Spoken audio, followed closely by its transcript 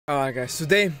Alright guys,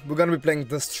 today we're gonna be playing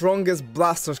the strongest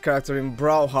blasters character in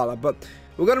Brawlhalla, but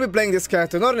we're gonna be playing this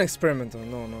character, not an experimental,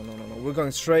 no, we're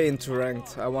going straight into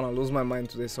ranked. I wanna lose my mind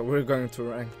today, so we're going to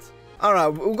ranked.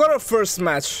 Alright, we got our first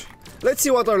match. Let's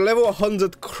see what our level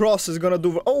 100 cross is gonna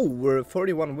do. Oh, we're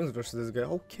 41 wins versus this guy.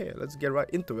 Okay, let's get right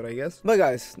into it, I guess. But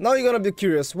guys, now you're gonna be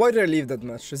curious, why did I leave that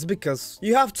match? It's because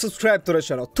you have to subscribe to the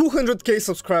channel. 200k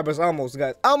subscribers almost,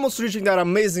 guys. Almost reaching that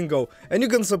amazing goal. And you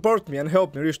can support me and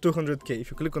help me reach 200k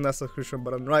if you click on that subscription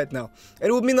button right now.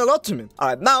 It would mean a lot to me.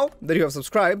 Alright, now that you have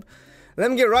subscribed, let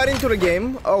me get right into the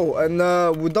game. Oh, and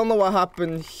we don't know what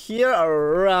happened here.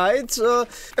 Alright. I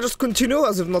just continue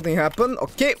as if nothing happened.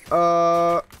 Okay.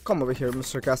 Come over here,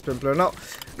 Mr. Caspian player. Now,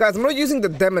 guys, I'm not using the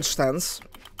damage stance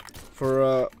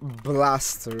for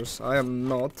blasters. I am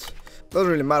not. Doesn't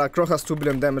really matter. Croc has 2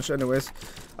 billion damage anyways.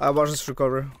 I watch this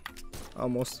recover.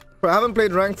 Almost. I haven't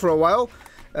played ranked for a while.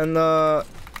 And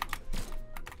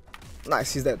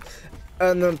nice, he's dead.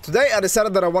 And today I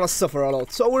decided that I want to suffer a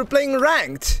lot. So we're playing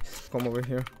ranked. Come over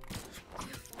here.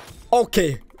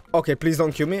 Okay, please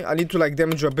don't kill me. I need to like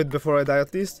damage you a bit before I die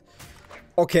at least.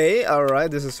 Okay, alright,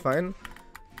 this is fine.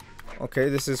 Okay,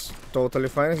 this is totally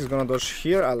fine. He's gonna dodge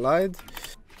here. I lied.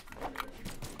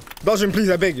 Dodge him, please,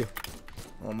 I beg you.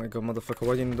 Oh my god, motherfucker,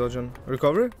 why didn't you dodge him?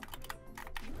 Recovery?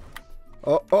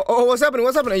 Oh, what's happening?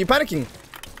 What's happening? Are you panicking?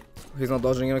 He's not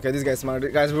dodging. Okay, this guy's smart.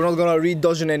 Guys, we're not gonna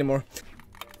re-dodging anymore.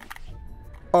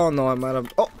 Oh no, I might have.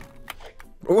 Oh,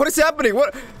 what is happening?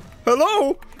 What?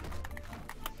 Hello?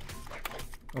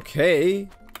 Okay.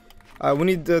 We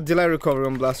need delay recovery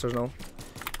on blasters now.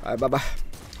 Alright, bye bye.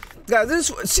 Guys, this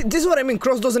is what I mean.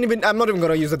 Cross doesn't even. I'm not even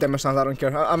gonna use the damage stance. I don't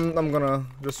care. I'm gonna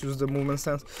just use the movement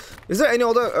stance. Is there any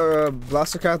other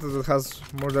blaster character that has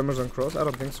more damage than Cross? I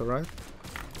don't think so, right?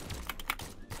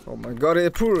 Oh my god,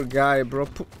 poor guy, bro.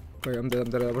 Wait, I'm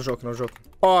dead. I was joking.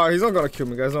 Oh, he's not gonna kill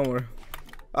me, guys. Don't worry.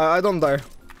 I don't die.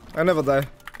 I never die.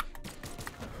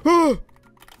 Boom!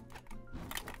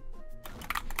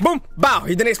 Bow!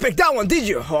 You didn't expect that one, did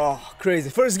you? Oh, crazy.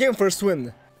 First game, first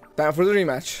win. Time for the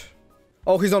rematch.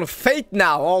 Oh, he's on Fate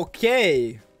now.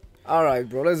 Okay. Alright,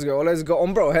 bro. Let's go.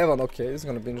 On Bro Heaven. Okay, this is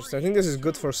gonna be interesting. I think this is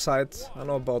good for sight. I don't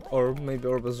know about Orb. Maybe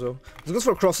Orb as well. It's good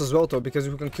for Cross as well, though, because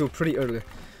we can kill pretty early.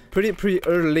 Pretty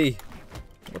early.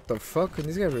 What the fuck? Can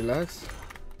this guy relax?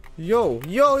 Yo.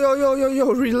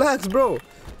 Relax, bro.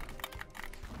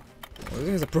 This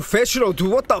is a professional,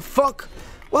 dude. What the fuck?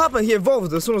 What happened? He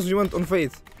evolved as soon as we went on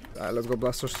Fate. Alright, let's go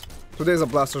blasters. Today's a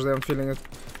blasters day, I'm feeling it.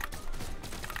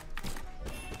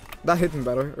 That hit me,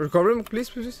 by the way. Recover him,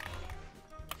 please.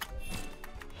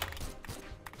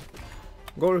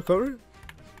 Go recovery.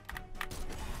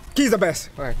 He's the best.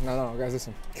 Alright, no, guys,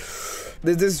 listen.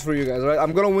 This is for you guys, right?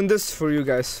 I'm gonna win this for you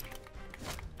guys.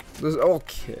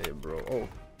 Okay, bro.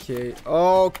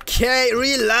 Okay,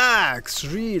 relax.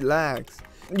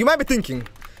 You might be thinking,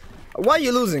 why are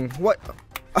you losing? What?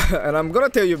 And I'm gonna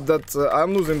tell you that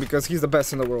I'm losing because he's the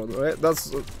best in the world, right?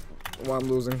 That's why I'm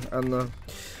losing. And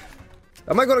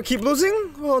am I gonna keep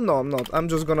losing? Oh no, I'm not. I'm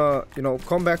just gonna, you know,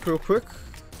 come back real quick.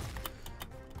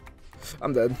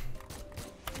 I'm dead.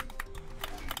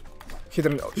 He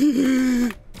didn't.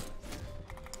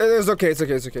 It's okay.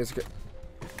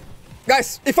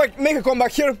 Guys, if I make a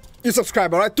comeback here, you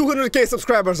subscribe, alright? 200k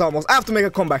subscribers almost. I have to make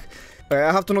a comeback.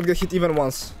 I have to not get hit even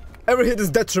once. Every hit is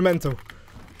detrimental.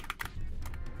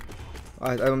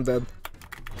 Alright, I'm dead.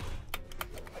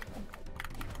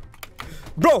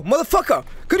 Bro, motherfucker!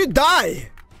 Could you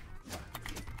die?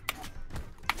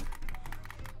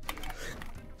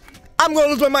 I'm gonna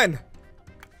lose my mind.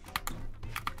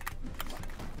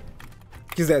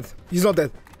 He's dead. He's not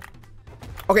dead.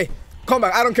 Okay,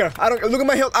 comeback. I don't care. Look at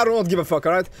my health. I don't give a fuck,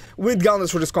 alright? We need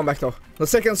Gauntless for this comeback though. The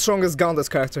second strongest Gauntless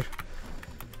character.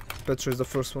 Petra is the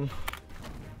first one.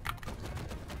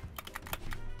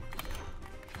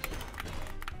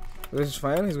 This is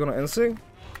fine. He's gonna NC.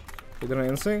 He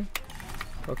didn't NC.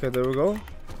 Okay, there we go.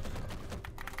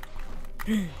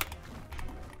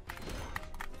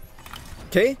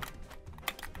 Okay.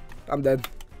 I'm dead.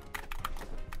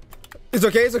 It's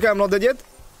okay. I'm not dead yet.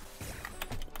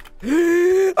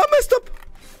 I messed up.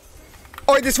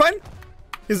 Oh, it is fine.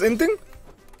 He's inting.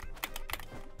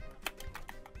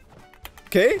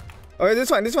 Okay. Okay, this is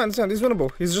fine. This is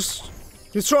winnable.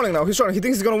 He's trolling now. He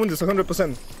thinks he's gonna win this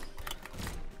 100%.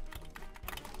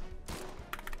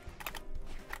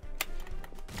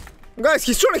 Guys,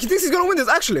 he's trolling. He thinks he's gonna win this,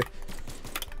 actually.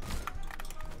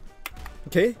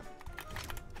 Okay.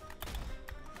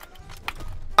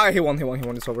 He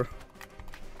won. It's over.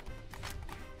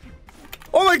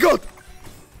 Oh my god!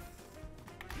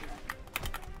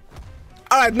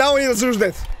 Alright, now we need to search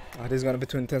that. Ah, this is gonna be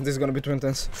too intense.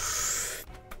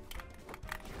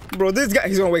 Bro, this guy,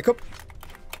 he's gonna wake up.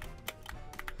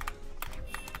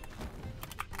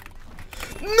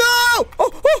 No! Oh,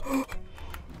 oh!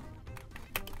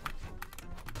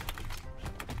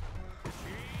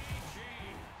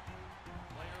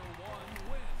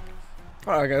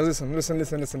 Alright guys, listen.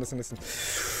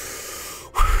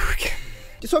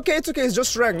 It's okay, it's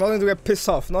just rank, nothing to get pissed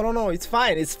off. No, it's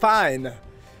fine.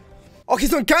 Oh,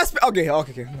 he's on cast. Okay. No,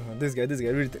 this guy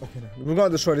really. Okay, no. We're gonna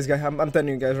destroy this guy. I'm telling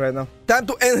you guys right now. Time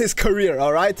to end his career,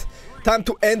 alright? Time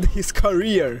to end his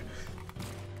career.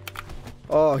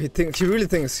 Oh, he really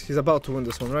thinks he's about to win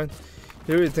this one, right?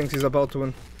 He really thinks he's about to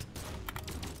win.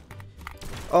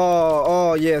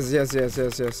 Oh, yes.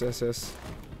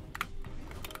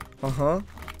 Oh,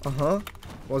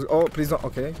 please don't.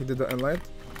 Okay, he did the end light.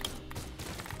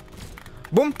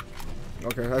 Boom.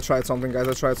 Okay, I tried something, guys.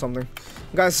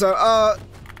 Guys,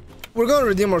 we're gonna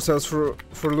redeem ourselves for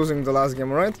losing the last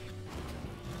game, alright?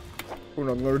 We're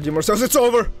not gonna redeem ourselves. It's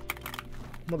over.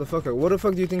 Motherfucker, what the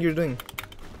fuck do you think you're doing?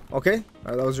 Okay,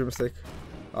 that was your mistake.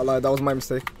 I lied. That was my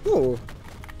mistake. Whoa.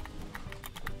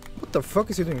 What the fuck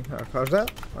is he doing? How's that?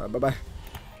 Alright, bye.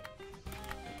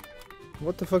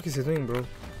 What the fuck is he doing, bro?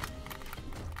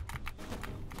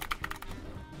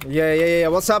 Yeah.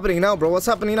 What's happening now, bro? What's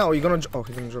happening now? Are you gonna oh,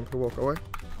 he's gonna jump. Walk away.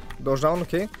 Dodge down,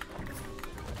 okay.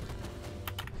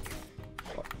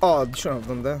 Oh, you shouldn't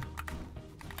have done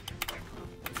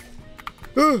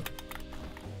that.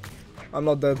 I'm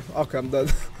not dead. Okay, I'm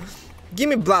dead. Give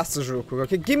me blasters real quick,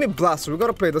 okay? Give me blasters. We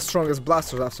gotta play the strongest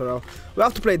blasters after all. We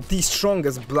have to play the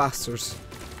strongest blasters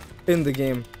in the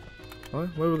game. What?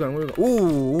 Where are we going?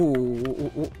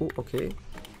 Ooh, okay.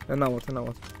 And now what?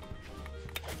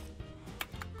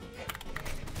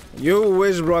 You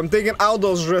wish, bro. I'm taking all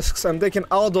those risks. I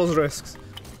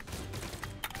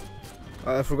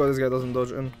forgot this guy doesn't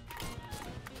dodge in.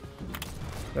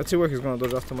 Let's see where he's gonna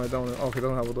dodge after my down. Oh, he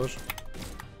doesn't have a dodge.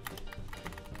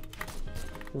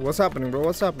 What's happening, bro?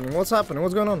 What's happening? What's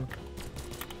going on?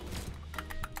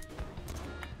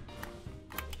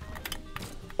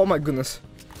 Oh my goodness.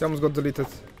 He almost got deleted.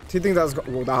 Do you think that's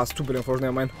whoa, that has 2 billion force,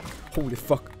 never mind. Holy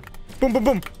fuck. Boom.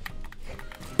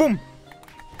 Boom.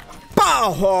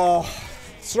 Pow! Oh,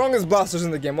 strongest blasters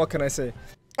in the game, what can I say?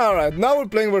 Alright, now we're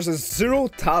playing versus Zero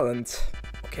Talent.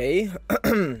 Okay,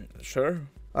 sure.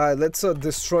 Alright, let's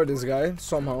destroy this guy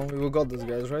somehow. We got this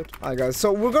guys, right? Alright guys,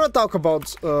 so we're gonna talk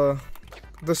about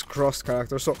this Cross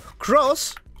character. So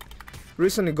Cross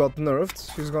recently got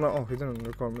nerfed. He's gonna oh, he didn't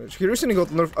record much. He recently got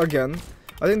nerfed again.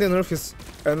 I think they nerfed his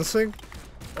NSIG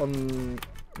on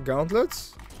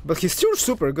gauntlets. But he's still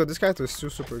super good. This character is still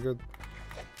super good.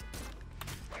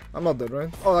 I'm not dead, right?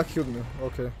 Oh, that killed me.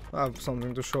 Okay, I have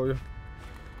something to show you.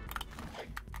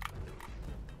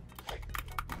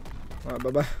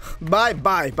 Alright, bye.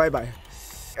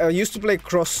 I used to play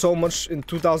Cross so much in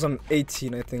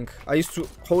 2018, I think. I used to,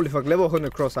 holy fuck, level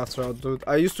 100 Cross after all, dude.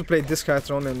 I used to play this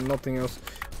character only and nothing else.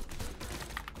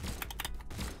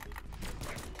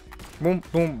 Boom.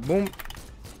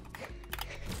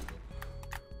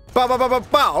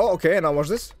 Pow. Okay, now watch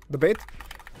this. The bait.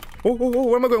 Oh,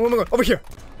 where am I going? Over here.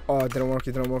 Oh, it didn't work.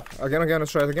 Again,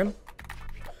 let's try it again.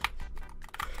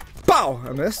 Pow!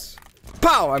 I missed.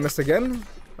 Pow! I missed again.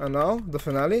 And now, the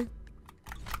finale.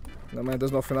 No, man,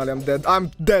 there's no finale. I'm dead.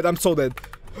 I'm so dead.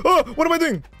 Oh, what am I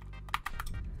doing?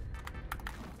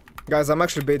 Guys, I'm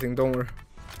actually baiting. Don't worry.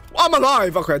 I'm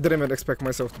alive! Okay, I didn't even expect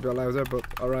myself to be alive there, but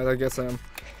alright, I guess I am.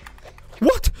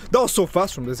 What? That was so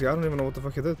fast from this guy. I don't even know what the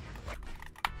fuck he did.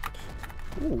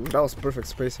 Ooh, that was perfect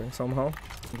spacing somehow.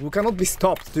 We cannot be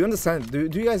stopped. Do you understand? Do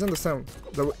you guys understand?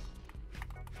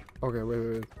 Okay,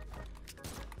 wait.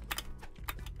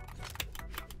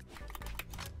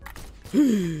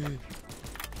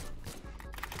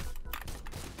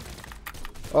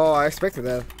 Oh, I expected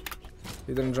that.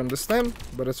 He didn't jump this time,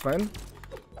 but it's fine.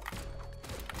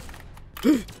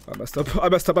 I messed up.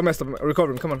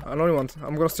 Recovering, come on. I know you want.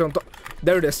 I'm gonna stay on top.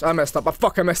 There it is. I messed up. I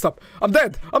messed up. I'm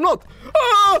dead. I'm not.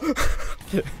 Oh!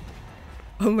 Yeah.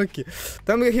 Unlucky.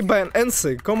 Time to get hit by an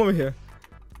NSIG. Come over here.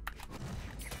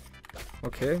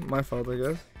 Okay, my fault, I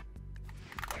guess.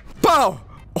 Pow!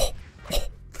 Oh,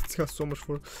 that's got so much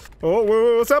for.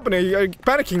 Oh, what's happening? You're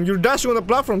panicking. You're dashing on the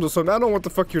platform or something. I don't know what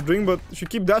the fuck you're doing, but if you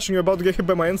keep dashing, you're about to get hit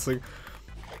by my NSIG.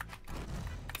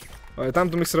 Alright, time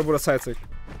to mix it up with a side stick.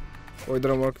 Oh, it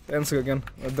didn't work. NSIG again.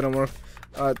 It didn't work.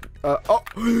 Oh!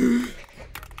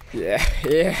 Yeah.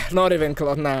 Not even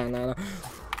close. Nah.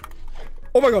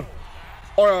 Oh my god!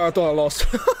 Oh, yeah, I thought I lost.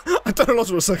 I thought I lost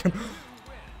for a second.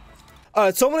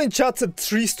 Alright, someone in chat said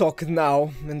 3-stock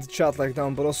now, in the chat like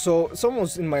down below. So, someone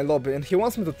was in my lobby and he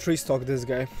wants me to 3-stock this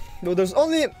guy. No, there's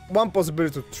only one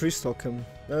possibility to 3-stock him.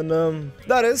 And,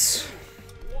 that is...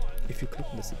 if you click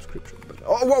the subscription button.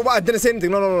 Oh, whoa, I didn't say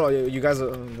anything. No. You guys,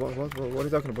 what are you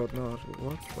talking about? No,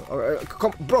 what?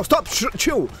 Come, bro, stop,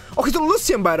 chill. Oh, he's on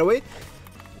Lucian, by the way.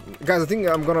 Guys, I think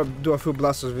I'm gonna do a few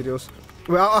blasters videos.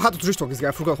 Well, I had to 3-stock this guy.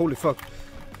 I forgot. Holy fuck.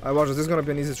 I watched this. This is gonna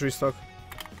be an easy 3-stock.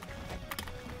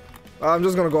 I'm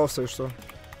just gonna go off stage, so.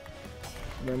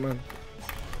 Yeah, man.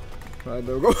 Alright,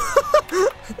 there we go.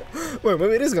 Wait,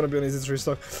 maybe it is gonna be an easy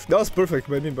 3-stock. That was perfect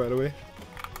by me, by the way.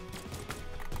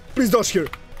 Please dodge here.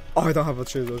 Oh, I don't have a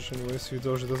chase dodge anyways. If you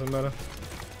dodge, it doesn't matter.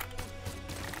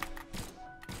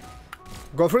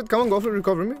 Go for it. Come on, go for it.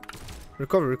 Recover me.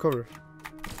 Recover.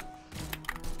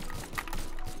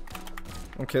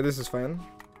 Okay, this is fine.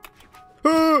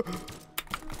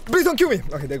 Please don't kill me.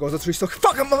 Okay, there goes the 3-stock.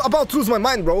 Fuck, I'm about to lose my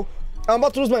mind, bro. I'm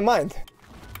about to lose my mind.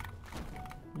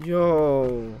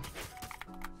 Yo,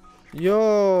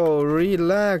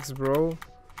 relax, bro.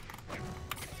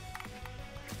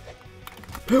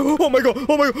 Oh my god.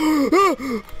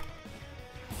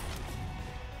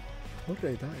 How did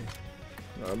I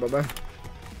die? Bye-bye.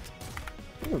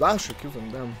 Oh, that should kill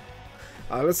them, damn.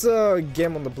 Let's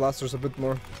game on the blasters a bit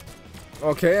more.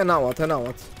 Okay, and now what?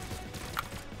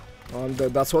 I'm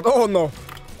dead, that's what. Oh no,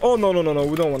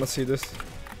 we don't want to see this.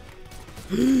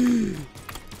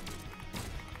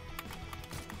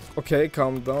 Okay,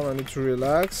 calm down, I need to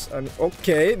relax. And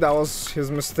okay, that was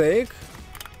his mistake.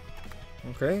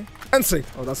 Okay, NC.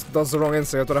 Oh, that's the wrong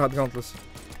NC. I thought I had countless.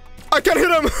 I can't hit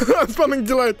him. I'm spamming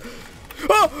delight.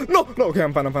 Oh no. Okay,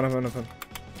 I'm fine.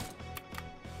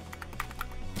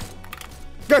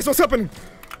 Guys, what's happening?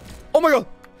 Oh my god.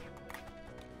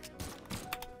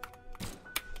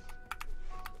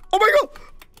 Oh my god!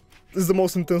 This is the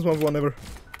most intense one ever.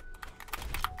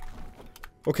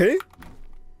 Okay.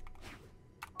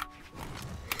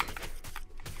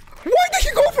 Why did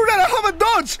he go for that? I have a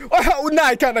dodge! Nah,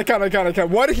 I can't.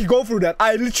 Why did he go for that?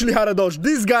 I literally had a dodge.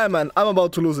 This guy, man, I'm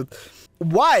about to lose it.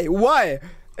 Why?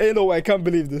 Ain't no way, I can't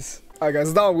believe this. Alright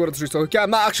guys, now I'm gonna 3-stock. Okay,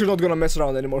 I'm actually not gonna mess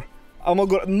around anymore.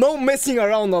 No messing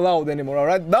around allowed anymore,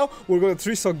 alright? Now, we're gonna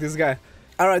 3-stock this guy.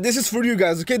 Alright, this is for you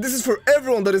guys, okay? This is for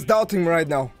everyone that is doubting me right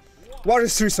now. What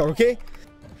is 3-stock, okay?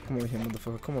 Come over here,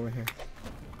 motherfucker. Come over here.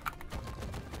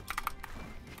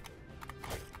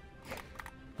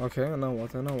 Okay, now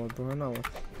what, bro? Now what?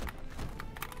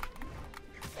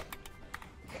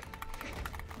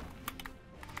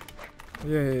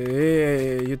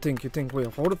 Yeah. You think. Wait,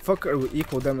 how the fuck are we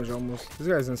equal damage almost? This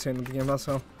guy's insane at the game, that's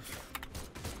how.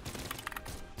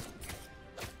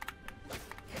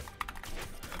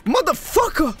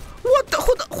 Motherfucker!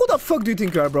 Who the fuck do you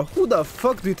think you are, bro? Who the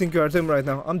fuck do you think you are, Tim, right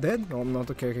now? I'm dead? No, I'm not.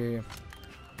 Okay.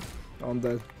 I'm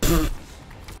dead.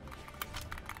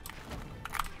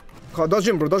 Dodge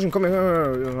him, bro. Come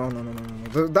here. No.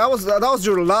 That was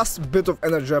your last bit of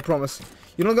energy, I promise.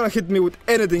 You're not gonna hit me with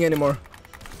anything anymore.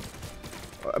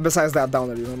 Besides that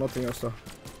downer, nothing else though.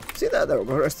 See that? There we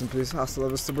go. Rest in peace. Hasta la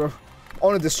vista, bro.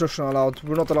 Only destruction allowed.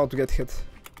 We're not allowed to get hit.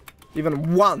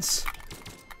 Even once.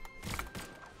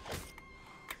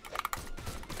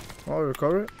 Oh,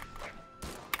 recover it.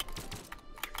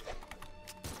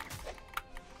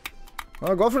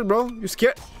 Oh, go for it, bro. You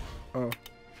scared? Oh.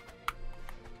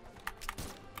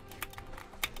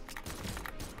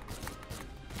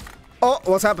 Oh,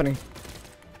 what's happening?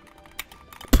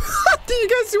 Did you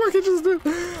guys see what he just did?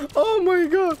 Oh my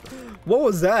god. What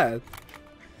was that?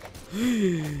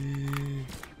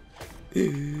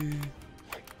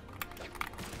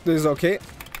 This is okay.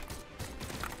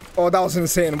 Oh, that was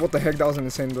insane. What the heck? That was an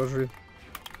insane dodge.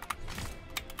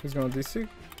 He's gonna DC.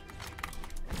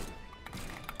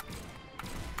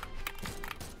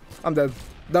 I'm dead.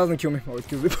 That doesn't kill me. Oh, it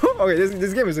kills me. Okay,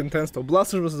 this game is intense though.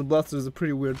 Blaster versus Blaster is a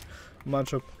pretty weird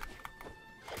matchup.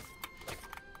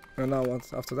 And now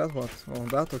what? After that, what? Oh,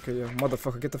 that? Okay, yeah.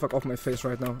 Motherfucker, get the fuck off my face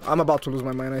right now. I'm about to lose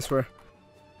my mind, I swear.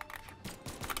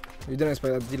 You didn't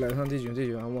expect that delay, huh? Did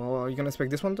you? Are you gonna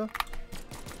expect this one though?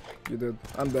 You did.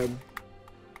 I'm dead.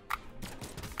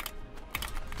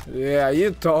 Yeah,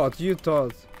 you thought.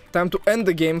 Time to end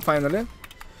the game, finally.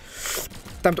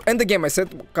 Time to end the game, I said.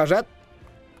 Kajat.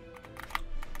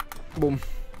 Boom.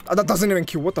 That doesn't even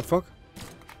kill. What the fuck?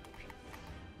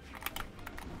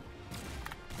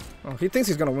 Oh, he thinks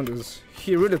he's gonna win this.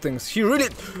 He really thinks.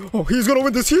 Oh, he's gonna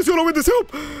win this.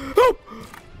 Help!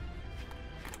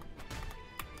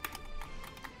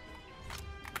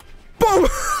 Boom!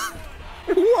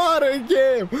 What a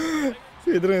game!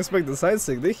 He didn't expect the side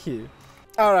stick, did he?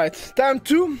 Alright, time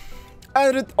to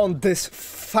end it on this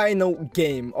final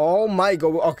game. Oh my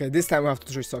god. Okay, this time we have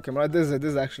to 3-stock him, right? This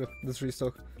is actually the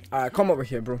 3-stock. Alright, come over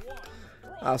here, bro.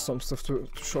 I have some stuff to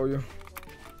show you.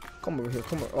 Come over here,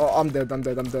 come on. Oh, I'm dead.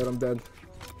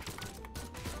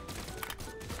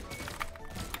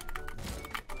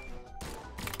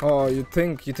 Oh, you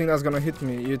think that's gonna hit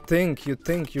me? You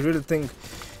really think?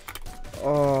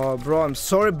 Oh, bro, I'm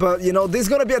sorry, but you know, this is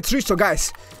gonna be a 3-stock,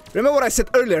 guys. Remember what I said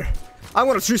earlier? I'm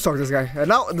gonna 3-stock this guy, and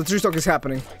now the 3-stock is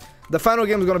happening. The final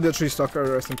game is gonna be a 3-stock.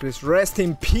 Rest in peace. Rest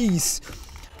in peace.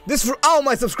 This is for all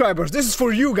my subscribers. This is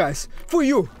for you guys. For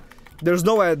you. There's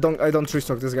no way I don't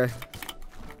 3-stock this guy.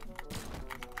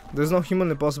 There's no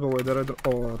humanly possible way that I don't.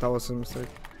 Oh, that was a mistake.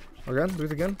 Again? Do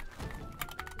it again?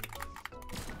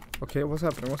 Okay, what's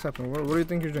happening? What's happening? What do you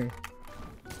think you're doing?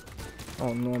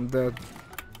 Oh no, I'm dead.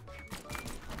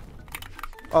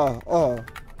 Oh,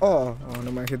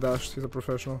 no man, he dashed. He's a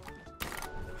professional.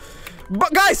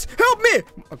 But guys, help me!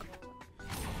 Okay.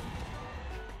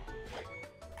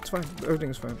 It's fine.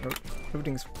 Everything's fine.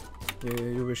 Everything's. Yeah,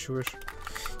 you wish. You wish,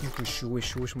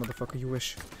 motherfucker. You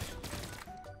wish.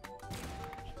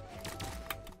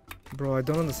 Bro, I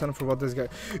don't understand for what this guy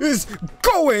is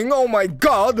going. Oh my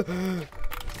god!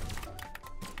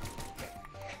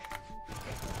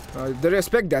 Do you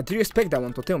expect that? Do you expect that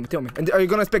one? Tell me. And are you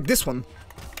gonna expect this one?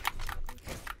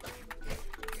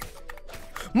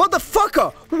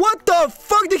 Motherfucker! What the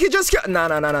fuck did he just get? Nah.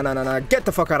 Get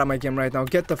the fuck out of my game right now.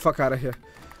 Get the fuck out of here.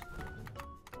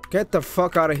 Get the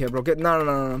fuck out of here, bro.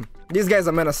 No. This guy's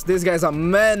a menace. This guy's a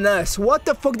menace. What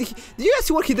the fuck did he... Did you guys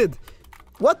see what he did?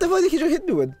 What the fuck did he just hit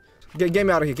me with? Get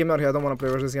me out of here. Get me out of here. I don't want to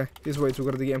play with this guy. He's way too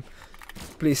good at the game.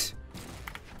 Please.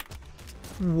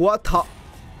 What?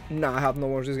 Nah, I have no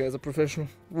more. This guy is a professional.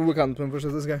 We can't win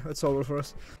versus this guy. It's over for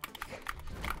us.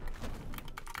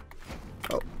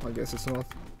 Oh, I guess it's not.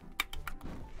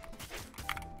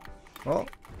 Oh.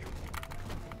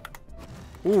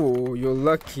 Ooh, you're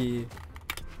lucky.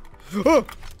 Oh!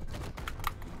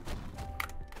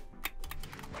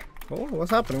 Oh,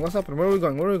 what's happening? What's happening? Where are we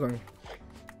going? Where are we going?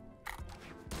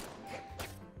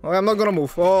 Okay, I'm not gonna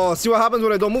move. Oh, see what happens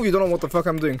when I don't move? You don't know what the fuck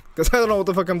I'm doing. Because I don't know what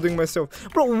the fuck I'm doing myself.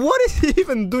 Bro, what is he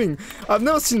even doing? I've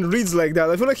never seen reads like that.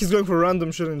 I feel like he's going for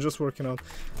random shit and just working out.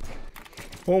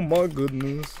 Oh my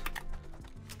goodness.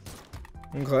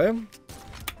 Okay.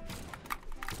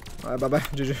 Alright, bye-bye.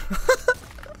 GG.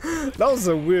 That was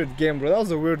a weird game, bro. That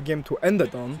was a weird game to end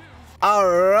it on.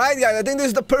 Alright, guys. I think this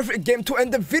is the perfect game to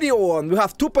end the video on. We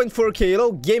have 2.4k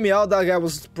elo. Game me out. That guy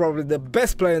was probably the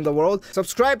best player in the world.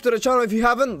 Subscribe to the channel if you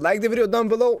haven't. Like the video down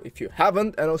below if you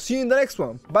haven't. And I'll see you in the next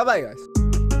one. Bye-bye, guys.